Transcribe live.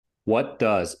What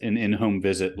does an in-home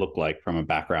visit look like from a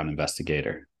background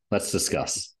investigator? Let's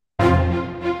discuss.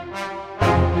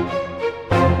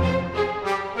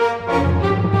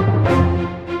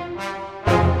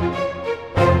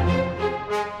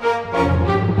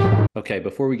 Okay,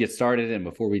 before we get started and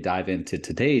before we dive into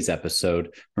today's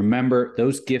episode, remember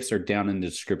those gifts are down in the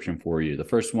description for you. The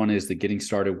first one is the Getting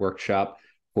Started workshop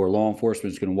for law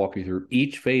enforcement. Is going to walk you through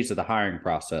each phase of the hiring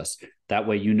process. That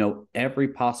way you know every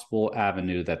possible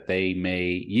avenue that they may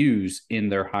use in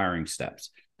their hiring steps.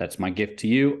 That's my gift to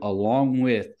you, along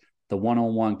with the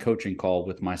one-on-one coaching call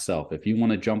with myself. If you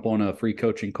want to jump on a free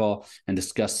coaching call and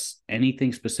discuss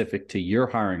anything specific to your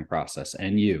hiring process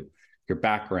and your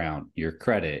background, your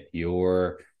credit,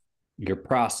 your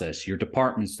process, your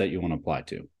departments that you want to apply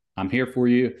to, I'm here for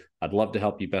you. I'd love to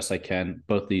help you best I can.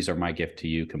 Both these are my gift to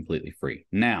you, completely free.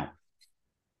 Now,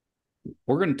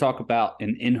 we're going to talk about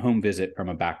an in-home visit from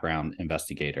a background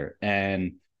investigator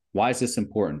and why is this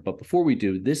important. But before we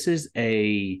do, this is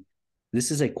a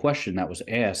question that was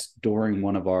asked during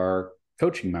one of our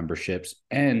coaching memberships,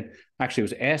 and actually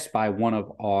was asked by one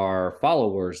of our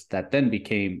followers that then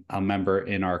became a member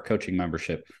in our coaching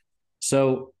membership.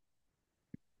 So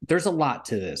there's a lot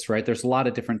to this, right? There's a lot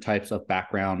of different types of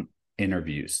background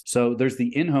interviews. So there's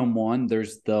the in-home one.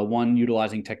 There's the one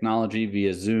utilizing technology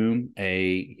via Zoom,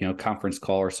 a conference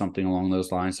call or something along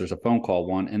those lines. There's a phone call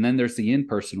one, and then there's the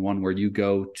in-person one where you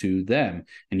go to them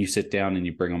and you sit down and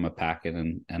you bring them a packet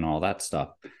and all that stuff.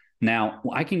 Now,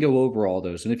 I can go over all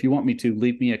those. And if you want me to,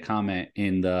 leave me a comment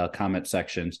in the comment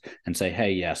sections and say,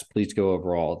 hey, yes, please go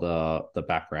over all the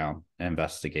background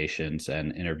investigations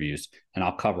and interviews, and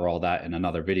I'll cover all that in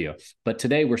another video. But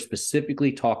today we're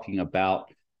specifically talking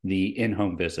about the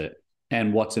in-home visit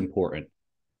and what's important.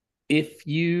 If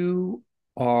you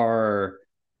are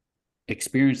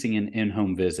experiencing an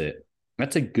in-home visit,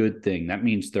 that's a good thing. That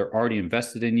means they're already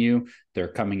invested in you. They're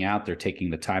coming out. They're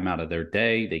taking the time out of their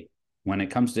day. When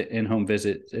it comes to in-home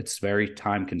visits, it's very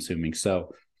time consuming.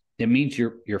 So it means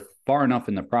you're far enough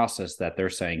in the process that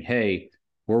they're saying, hey,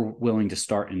 we're willing to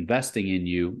start investing in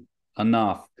you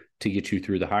enough to get you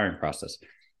through the hiring process.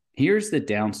 Here's the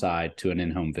downside to an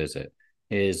in-home visit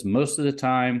is most of the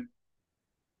time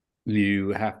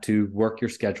you have to work your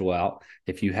schedule out.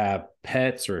 If you have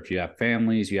pets or if you have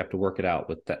families, you have to work it out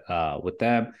with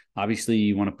them. Obviously,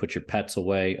 you want to put your pets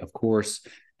away, of course.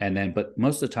 But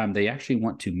most of the time, they actually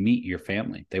want to meet your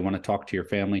family. They want to talk to your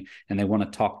family, and they want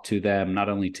to talk to them not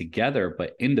only together,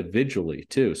 but individually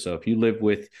too. So if you live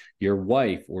with your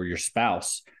wife or your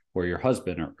spouse or your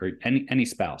husband or any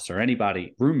spouse or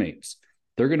anybody, roommates,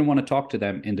 they're going to want to talk to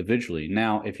them individually.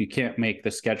 Now, if you can't make the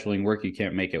scheduling work, you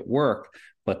can't make it work,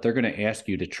 but they're going to ask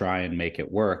you to try and make it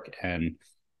work. And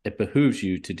it behooves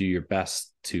you to do your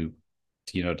best to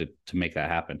make that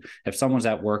happen. If someone's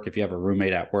at work, if you have a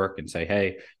roommate at work and say,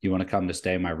 hey, you want to come to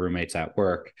stay? My roommate's at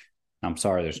work. I'm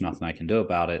sorry, there's nothing I can do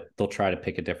about it. They'll try to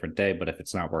pick a different day, but if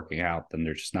it's not working out, then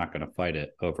they're just not going to fight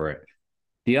it over it.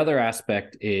 The other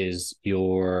aspect is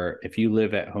if you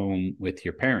live at home with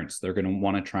your parents, they're going to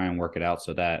want to try and work it out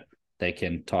so that they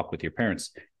can talk with your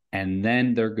parents. And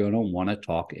then they're going to want to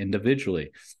talk individually.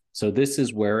 So this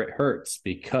is where it hurts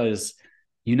because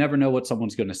you never know what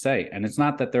someone's going to say. And it's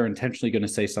not that they're intentionally going to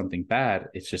say something bad.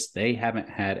 It's just they haven't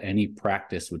had any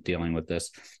practice with dealing with this.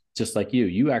 Just like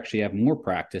you actually have more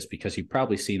practice because you've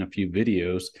probably seen a few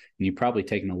videos and you've probably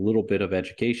taken a little bit of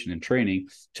education and training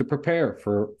to prepare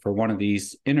for one of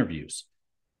these interviews.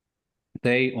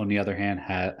 They, on the other hand,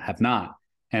 have not.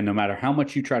 And no matter how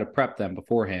much you try to prep them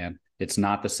beforehand, it's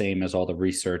not the same as all the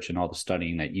research and all the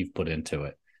studying that you've put into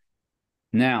it.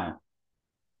 Now,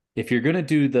 if you're going to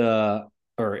do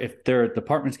if their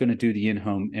department's going to do the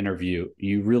in-home interview,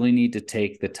 you really need to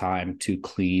take the time to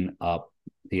clean up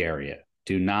the area.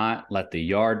 Do not let the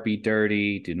yard be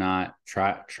dirty. Do not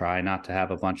try not to have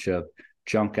a bunch of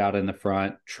junk out in the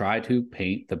front. Try to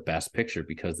paint the best picture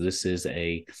because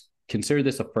consider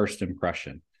this a first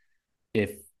impression.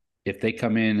 If they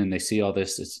come in and they see all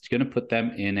this, it's going to put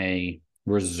them in a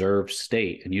reserved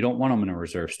state, and you don't want them in a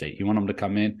reserved state. You want them to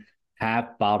come in,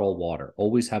 have bottled water.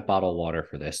 Always have bottled water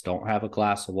for this. Don't have a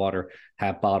glass of water.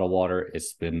 Have bottled water.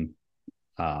 It's been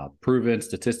proven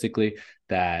statistically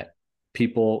that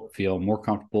people feel more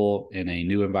comfortable in a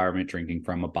new environment drinking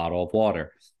from a bottle of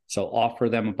water. So offer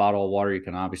them a bottle of water. You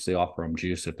can obviously offer them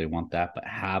juice if they want that, but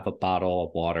have a bottle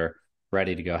of water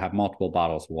ready to go. Have multiple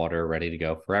bottles of water ready to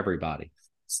go for everybody.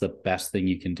 It's the best thing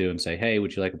you can do and say, hey,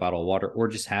 would you like a bottle of water? Or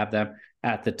just have them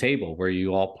at the table where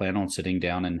you all plan on sitting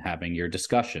down and having your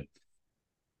discussion.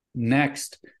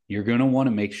 Next, you're going to want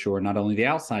to make sure not only the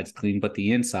outside's clean, but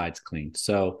the inside's clean.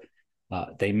 So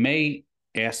they may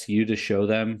ask you to show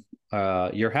them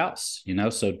your house,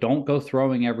 so don't go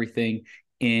throwing everything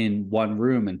in one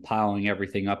room and piling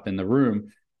everything up in the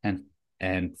room.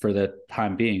 And for the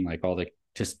time being,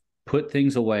 just put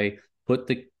things away, put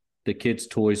the kids'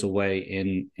 toys away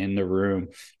in the room.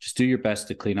 Just do your best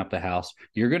to clean up the house.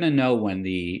 You're going to know when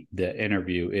the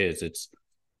interview is.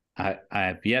 I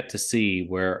have yet to see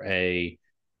where a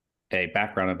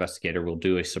background investigator will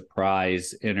do a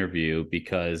surprise interview,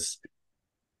 because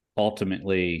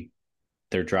ultimately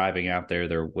they're driving out there,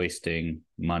 they're wasting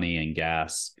money and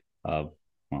gas.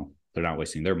 They're not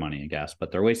wasting their money and gas,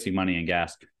 but they're wasting money and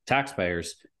gas,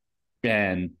 taxpayers,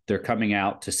 and they're coming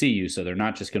out to see you. So they're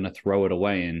not just going to throw it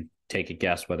away and take a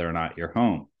guess whether or not you're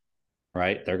home,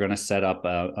 right? They're going to set up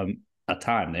a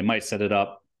time. They might set it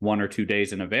up 1 or 2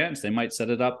 days in advance. They might set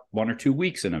it up 1 or 2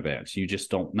 weeks in advance. You just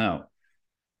don't know.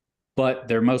 But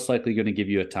they're most likely going to give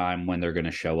you a time when they're going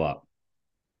to show up.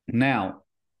 Now,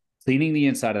 cleaning the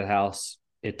inside of the house,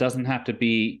 it doesn't have to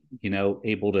be,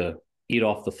 able to eat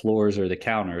off the floors or the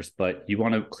counters, but you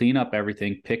want to clean up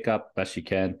everything, pick up best you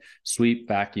can, sweep,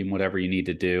 vacuum, whatever you need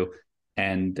to do,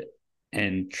 and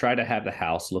try to have the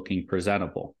house looking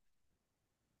presentable.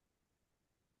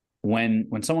 When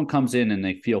someone comes in and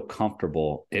they feel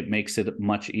comfortable, it makes it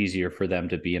much easier for them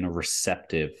to be in a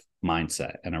receptive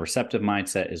mindset. And a receptive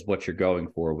mindset is what you're going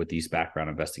for with these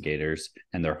background investigators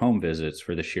and their home visits,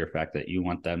 for the sheer fact that you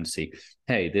want them to see,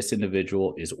 hey, this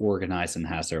individual is organized and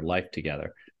has their life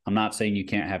together. I'm not saying you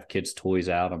can't have kids' toys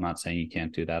out. I'm not saying you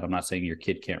can't do that. I'm not saying your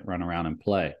kid can't run around and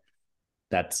play.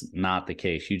 That's not the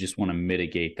case. You just want to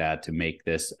mitigate that to make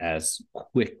this as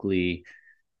quickly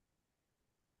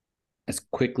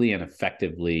and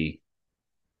effectively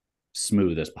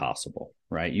smooth as possible,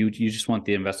 right? You just want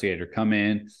the investigator to come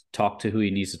in, talk to who he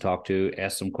needs to talk to,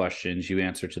 ask some questions, you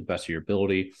answer to the best of your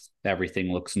ability,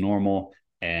 everything looks normal,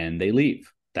 and they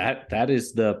leave. That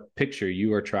is the picture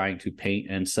you are trying to paint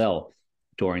and sell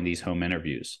during these home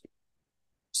interviews.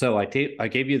 So I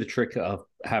gave you the trick of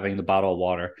having the bottle of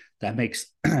water. That makes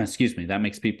that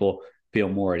makes people feel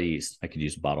more at ease. I could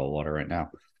use a bottle of water right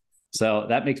now. So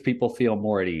that makes people feel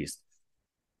more at ease.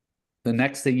 The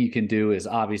next thing you can do is,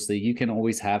 obviously, you can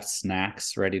always have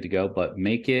snacks ready to go, but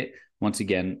make it, once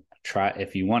again,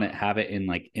 if you want it, have it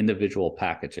in individual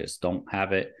packages. Don't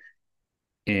have it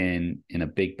in a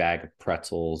big bag of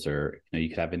pretzels, or you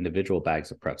could have individual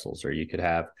bags of pretzels, or you could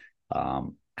have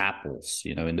apples,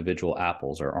 individual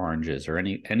apples or oranges or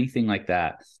anything like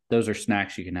that. Those are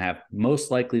snacks you can have.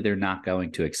 Most likely they're not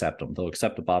going to accept them. They'll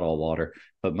accept a bottle of water,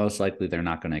 but most likely they're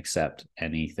not going to accept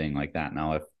anything like that.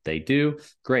 Now, if they do,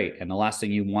 great. And the last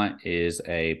thing you want is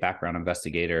a background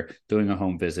investigator doing a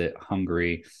home visit,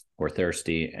 hungry or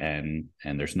thirsty, and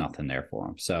there's nothing there for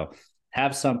them. So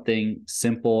have something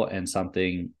simple, and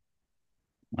something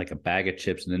like a bag of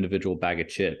chips, an individual bag of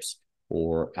chips,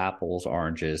 or apples,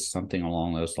 oranges, something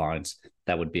along those lines.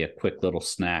 That would be a quick little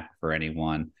snack for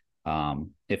anyone.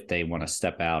 If they want to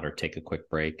step out or take a quick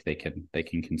break, they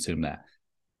can consume that.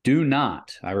 Do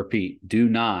not, I repeat, do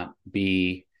not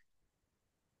be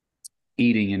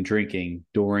eating and drinking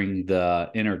during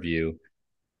the interview,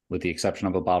 with the exception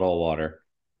of a bottle of water,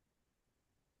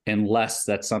 unless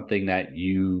that's something that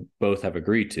you both have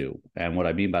agreed to. And what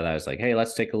I mean by that is hey,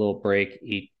 let's take a little break,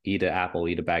 eat an apple,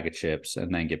 eat a bag of chips,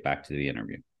 and then get back to the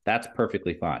interview. That's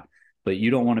perfectly fine. But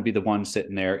you don't want to be the one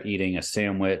sitting there eating a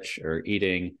sandwich or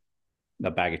eating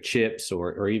a bag of chips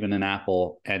or even an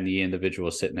apple, and the individual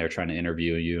is sitting there trying to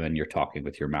interview you and you're talking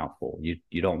with your mouth full.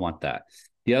 You don't want that.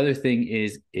 The other thing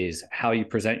is how you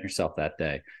present yourself that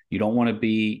day. You don't want to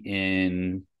be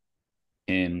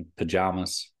in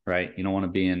pajamas, right? You don't want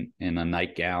to be in a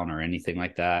nightgown or anything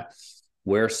like that.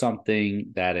 Wear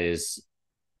something that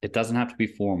it doesn't have to be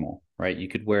formal, right? You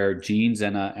could wear jeans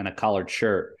and a collared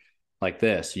shirt like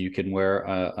this. You can wear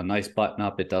a nice button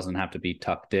up. It doesn't have to be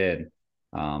tucked in.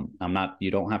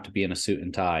 You don't have to be in a suit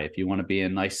and tie. If you want to be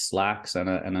in nice slacks and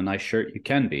a nice shirt, you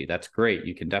can be. That's great.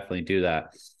 You can definitely do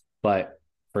that. But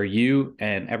for you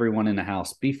and everyone in the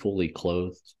house, be fully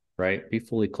clothed, right? Be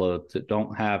fully clothed.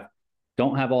 Don't have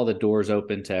all the doors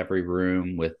open to every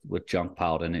room with junk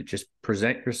piled in it. Just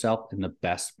present yourself in the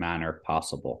best manner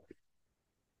possible.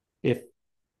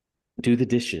 Do the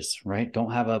dishes, right?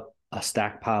 Don't have a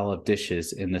stacked pile of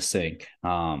dishes in the sink.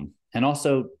 And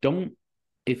also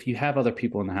if you have other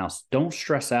people in the house, don't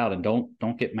stress out and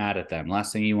don't get mad at them.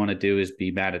 Last thing you want to do is be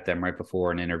mad at them right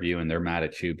before an interview and they're mad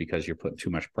at you because you're putting too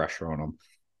much pressure on them.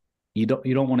 You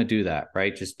don't want to do that,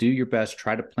 right? Just do your best.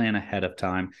 Try to plan ahead of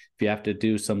time. If you have to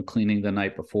do some cleaning the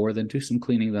night before, then do some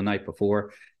cleaning the night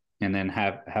before, and then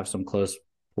have some clothes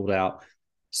pulled out.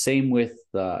 Same with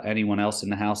anyone else in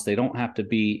the house. They don't have to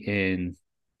be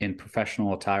in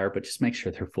professional attire, but just make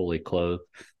sure they're fully clothed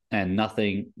and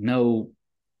no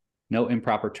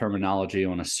improper terminology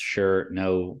on a shirt,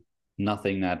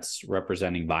 nothing that's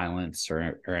representing violence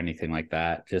or anything like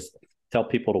that. Just tell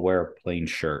people to wear a plain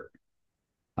shirt,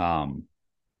 or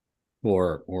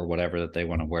whatever that they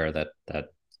want to wear that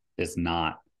is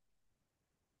not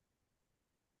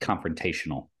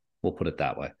confrontational. We'll put it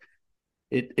that way.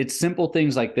 It's simple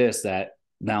things like this that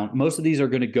now most of these are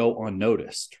going to go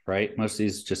unnoticed, right? Most of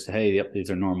these just, hey, yep,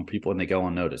 these are normal people and they go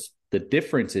unnoticed. The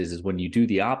difference is when you do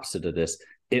the opposite of this,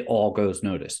 it all goes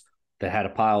noticed. They had a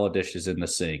pile of dishes in the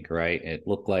sink, right? It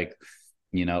looked like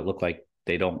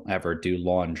they don't ever do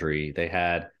laundry. They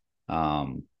had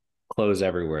clothes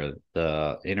everywhere.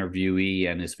 The interviewee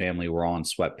and his family were all in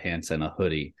sweatpants and a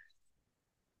hoodie.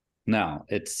 No,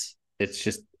 it's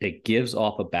just, it gives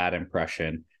off a bad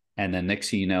impression. And then next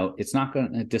thing you know, it's not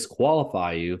going to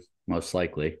disqualify you, most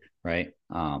likely, right?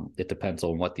 It depends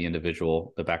on what the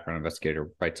background investigator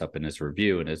writes up in his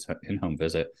review and his in-home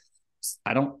visit.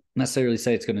 I don't necessarily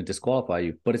say it's going to disqualify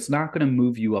you, but it's not going to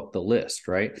move you up the list,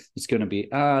 right? It's going to be,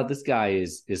 this guy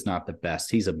is not the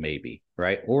best. He's a maybe,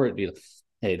 right? Or it'd be,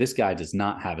 hey, this guy does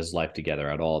not have his life together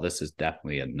at all. This is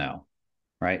definitely a no,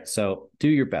 right? So do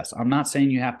your best. I'm not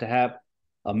saying you have to have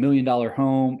 $1 million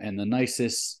home and the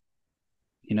nicest,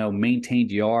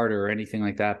 maintained yard or anything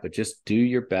like that, but just do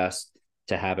your best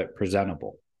to have it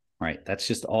presentable, right? That's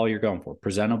just all you're going for,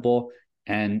 presentable,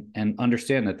 and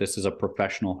understand that this is a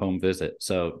professional home visit.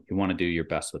 So you want to do your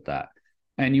best with that.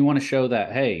 And you want to show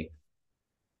that, hey,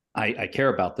 I care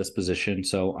about this position.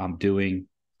 So I'm putting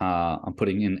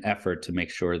in effort to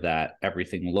make sure that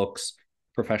everything looks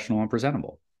professional and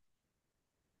presentable.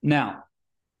 Now,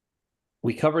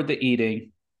 we covered the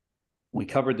eating, we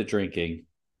covered the drinking.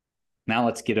 Now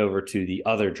let's get over to the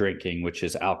other drinking, which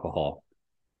is alcohol.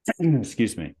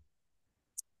 Excuse me.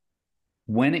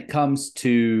 When it comes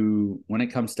to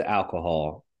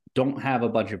alcohol, don't have a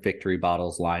bunch of Victory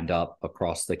bottles lined up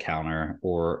across the counter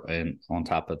or on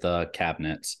top of the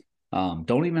cabinets.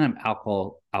 Don't even have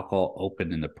alcohol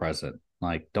open in the present.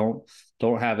 Like don't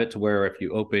have it to where if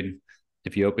you open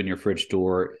your fridge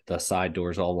door, the side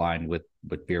door is all lined with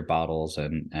beer bottles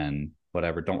and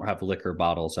whatever. Don't have liquor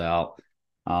bottles out.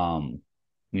 A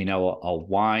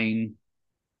wine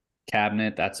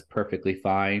cabinet, that's perfectly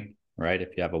fine, right?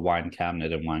 If you have a wine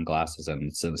cabinet and wine glasses and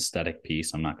it's an aesthetic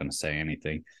piece, I'm not going to say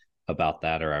anything about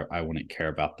that, or I wouldn't care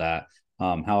about that.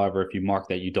 However, if you mark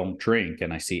that you don't drink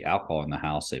and I see alcohol in the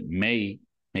house, it may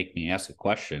make me ask a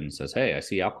question. Says, hey, I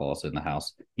see alcohol in the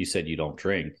house. You said you don't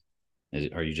drink.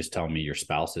 Are you just telling me your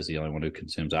spouse is the only one who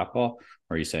consumes alcohol?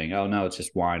 Or are you saying, oh, no, it's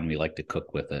just wine. We like to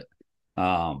cook with it.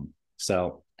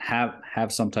 So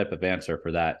have some type of answer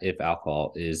for that if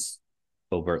alcohol is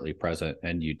overtly present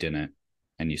and you didn't,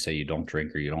 and you say you don't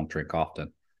drink or you don't drink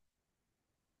often.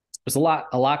 There's a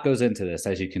lot goes into this,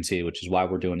 as you can see, which is why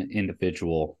we're doing an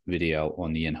individual video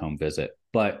on the in-home visit.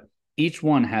 But each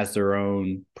one has their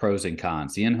own pros and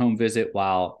cons. The in-home visit,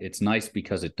 while it's nice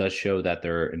because it does show that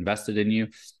they're invested in you,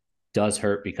 does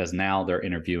hurt because now they're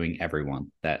interviewing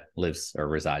everyone that lives or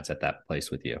resides at that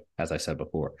place with you, as I said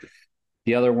before.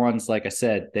 The other ones, like I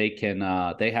said,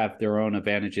 they have their own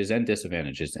advantages and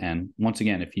disadvantages. And once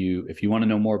again, if you want to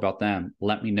know more about them,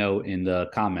 let me know in the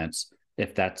comments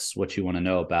if that's what you want to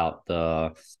know about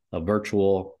a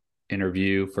virtual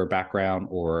interview for background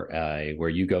or where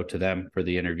you go to them for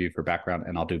the interview for background,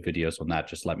 and I'll do videos on that.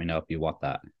 Just let me know if you want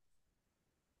that.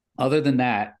 Other than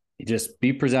that, just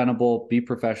be presentable, be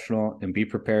professional, and be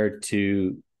prepared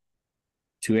to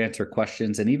answer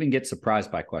questions and even get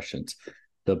surprised by questions.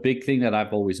 The big thing that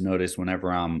I've always noticed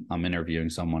whenever I'm interviewing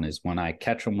someone is when I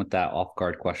catch them with that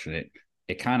off-guard question,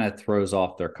 it kind of throws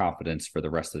off their confidence for the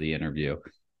rest of the interview.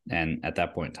 And at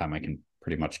that point in time, I can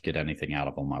pretty much get anything out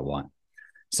of them I want.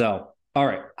 So, all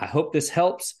right, I hope this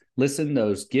helps. Listen,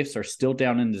 those gifts are still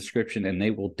down in the description, and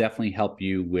they will definitely help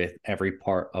you with every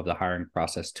part of the hiring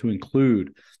process, to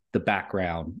include the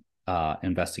background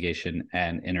investigation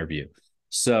and interview.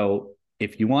 So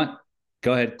if you want,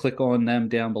 go ahead, click on them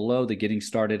down below. The Getting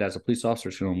Started as a Police Officer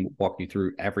is going to walk you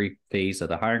through every phase of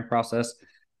the hiring process.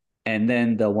 And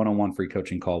then the one-on-one free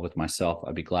coaching call with myself.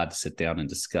 I'd be glad to sit down and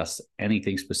discuss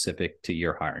anything specific to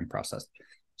your hiring process.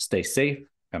 Stay safe,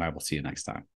 and I will see you next time.